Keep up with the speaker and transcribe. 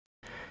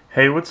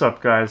Hey, what's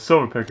up guys?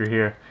 Silverpicker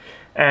here.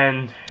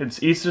 And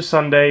it's Easter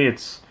Sunday.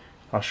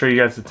 I'll show you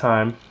guys the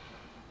time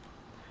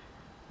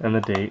and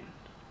the date.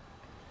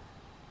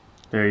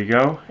 There you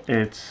go.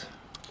 It's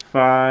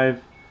 5,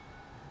 if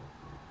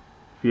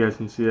you guys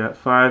can see that,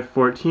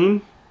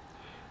 5:14,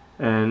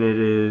 and it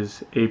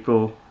is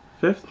April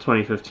 5th,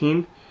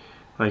 2015.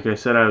 Like I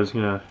said, I was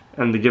gonna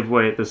end the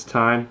giveaway at this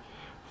time,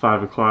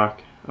 5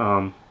 o'clock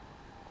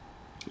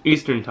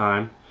Eastern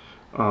time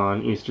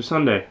on Easter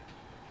Sunday.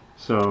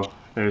 So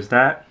there's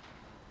that,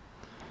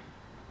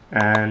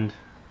 and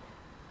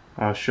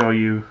I'll show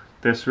you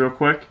this real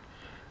quick.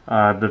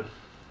 The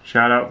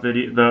shout out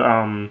video,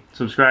 the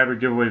subscriber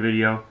giveaway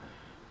video,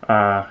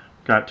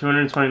 got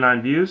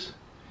 229 views,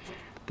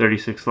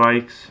 36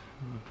 likes,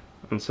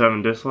 and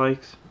 7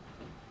 dislikes,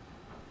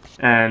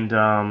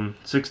 and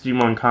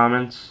 61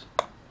 comments.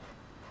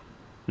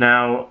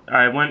 Now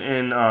I went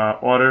in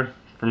order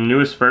from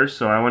newest first,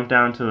 so I went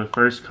down to the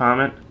first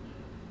comment,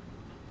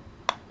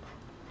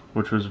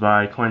 which was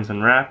by Coins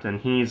Unwrapped,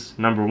 and he's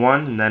number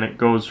 1, and then it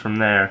goes from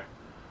there.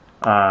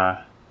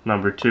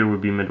 Number 2 would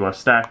be Midwest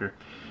Stacker.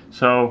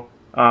 So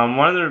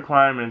one of the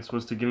requirements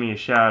was to give me a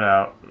shout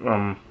out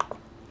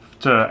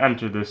to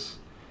enter this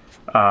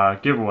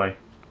giveaway,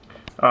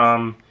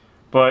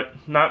 but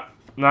not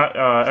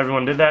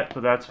everyone did that,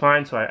 but that's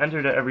fine. So I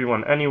entered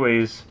everyone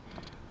anyways,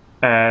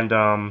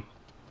 and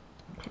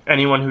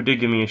anyone who did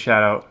give me a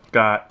shout out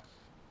got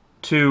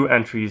 2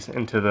 entries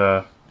into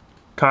the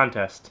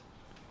contest.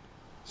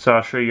 So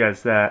I'll show you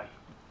guys that.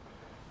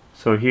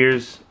 So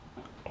here's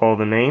all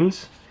the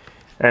names,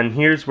 and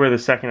here's where the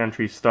second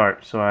entries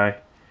start. So I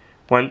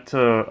went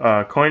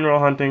to Coin Roll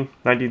Hunting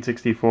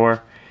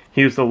 1964.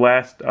 He was the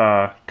last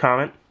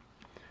comment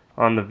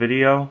on the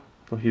video.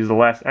 So he's the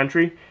last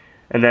entry,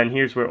 and then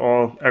here's where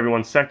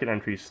everyone's second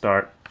entries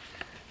start.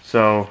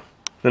 So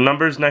the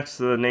numbers next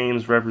to the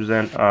names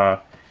represent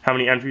how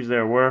many entries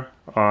there were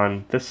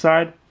on this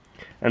side,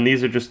 and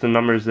these are just the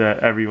numbers that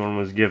everyone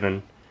was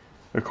given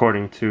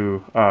according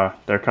to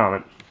their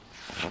comment.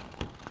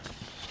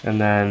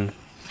 And then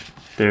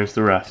there's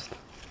the rest.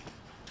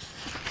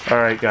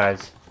 Alright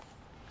guys,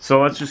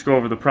 so let's just go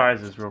over the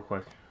prizes real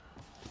quick.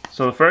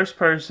 So the first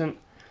person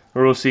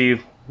will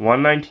receive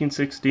one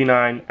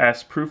 1969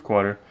 S proof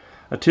quarter,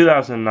 a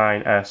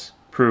 2009 S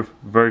proof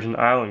Virgin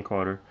Island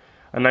quarter,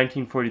 a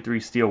 1943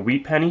 steel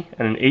wheat penny,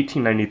 and an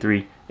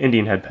 1893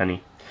 Indian head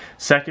penny.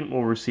 Second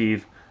will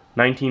receive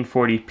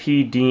 1940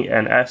 P, D,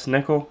 and S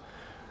nickel,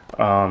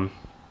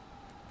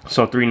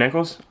 so 3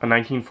 nickels, a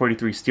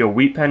 1943 steel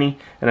wheat penny,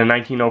 and a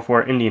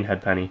 1904 Indian head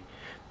penny.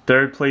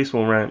 Third place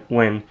will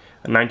win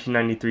a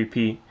 1993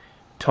 P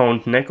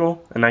toned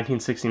nickel, a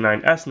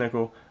 1969 S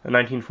nickel, a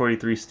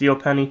 1943 steel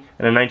penny,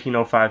 and a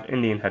 1905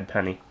 Indian head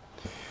penny.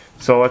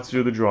 So let's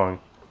do the drawing.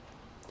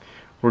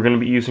 We're going to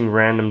be using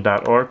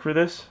random.org for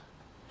this,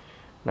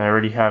 and I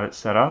already have it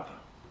set up.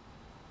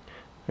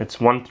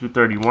 It's 1 through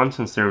 31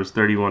 since there was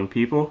 31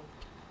 people.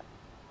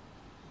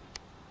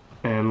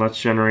 And let's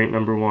generate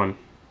number 1.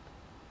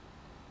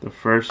 The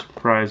first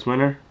prize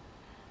winner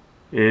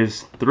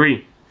is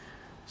 3.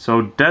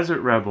 So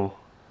Desert Rebel,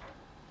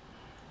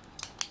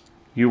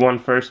 you won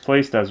first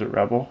place, Desert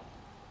Rebel.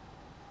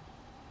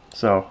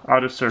 So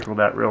I'll just circle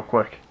that real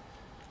quick.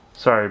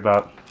 Sorry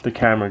about the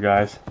camera,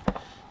 guys.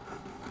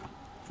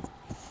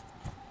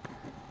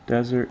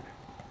 Desert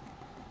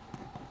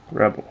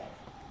Rebel,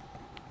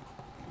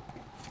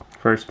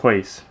 first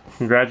place.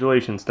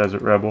 Congratulations,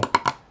 Desert Rebel.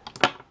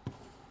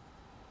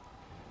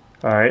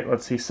 Alright,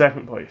 let's see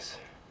second place.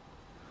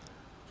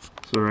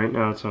 So right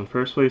now it's on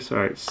first place.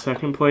 Alright,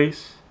 second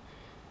place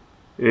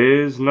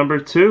is number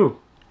 2.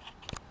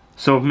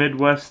 So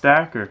Midwest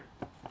Stacker.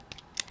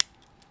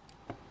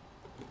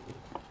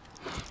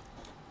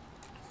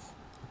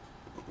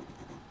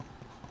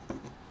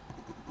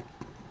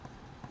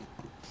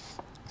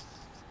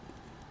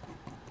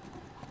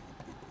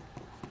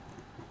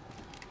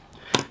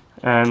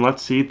 And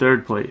let's see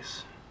third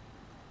place.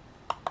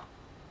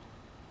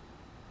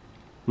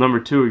 Number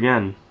 2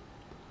 again.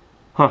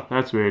 Huh,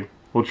 that's weird.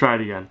 We'll try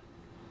it again.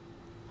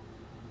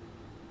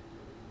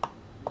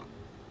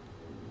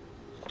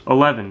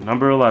 11,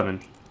 number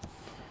 11.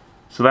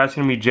 So that's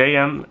going to be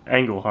J.M.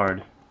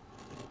 Engelhard.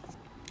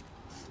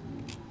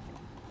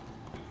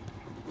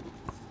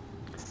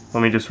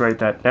 Let me just write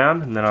that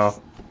down, and then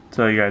I'll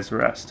tell you guys the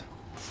rest.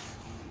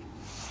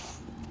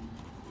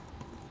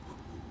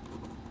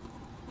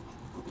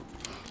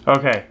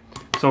 Okay,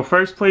 so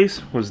first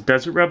place was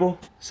Desert Rebel,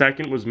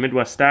 second was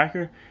Midwest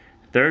Stacker,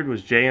 third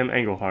was J.M.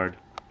 Engelhard.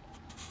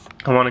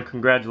 I want to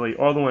congratulate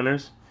all the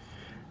winners,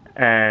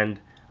 and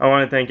I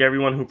want to thank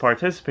everyone who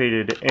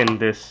participated in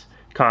this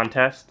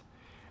contest,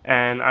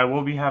 and I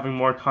will be having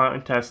more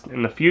contests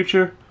in the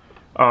future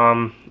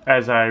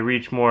as I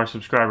reach more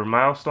subscriber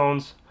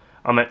milestones.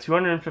 I'm at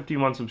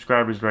 251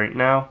 subscribers right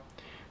now,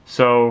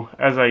 so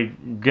as I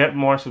get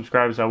more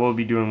subscribers I will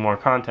be doing more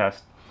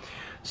contests.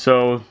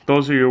 So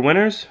those are your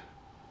winners.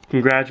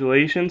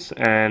 Congratulations,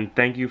 and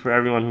thank you for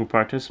everyone who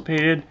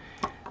participated,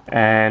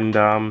 and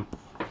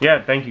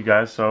yeah, thank you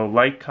guys. So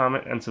like,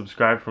 comment, and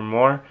subscribe for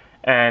more,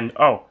 And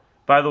oh,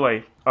 by the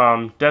way,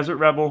 Desert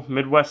Rebel,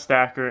 Midwest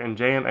Stacker, and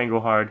JM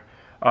Engelhard,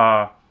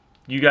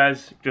 you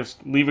guys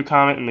just leave a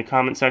comment in the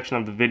comment section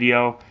of the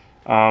video.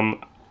 I'll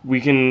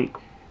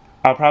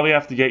probably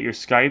have to get your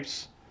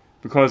Skypes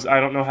because I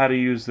don't know how to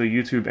use the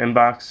YouTube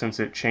inbox since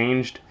it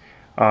changed.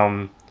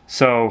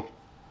 So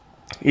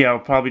yeah, I'll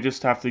probably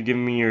just have to give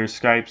me your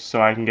Skypes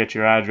so I can get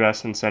your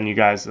address and send you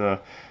guys the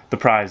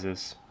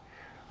prizes.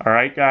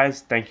 Alright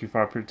guys, thank you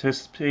for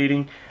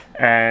participating,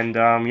 and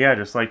yeah,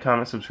 just like,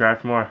 comment,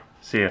 subscribe for more.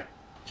 See ya.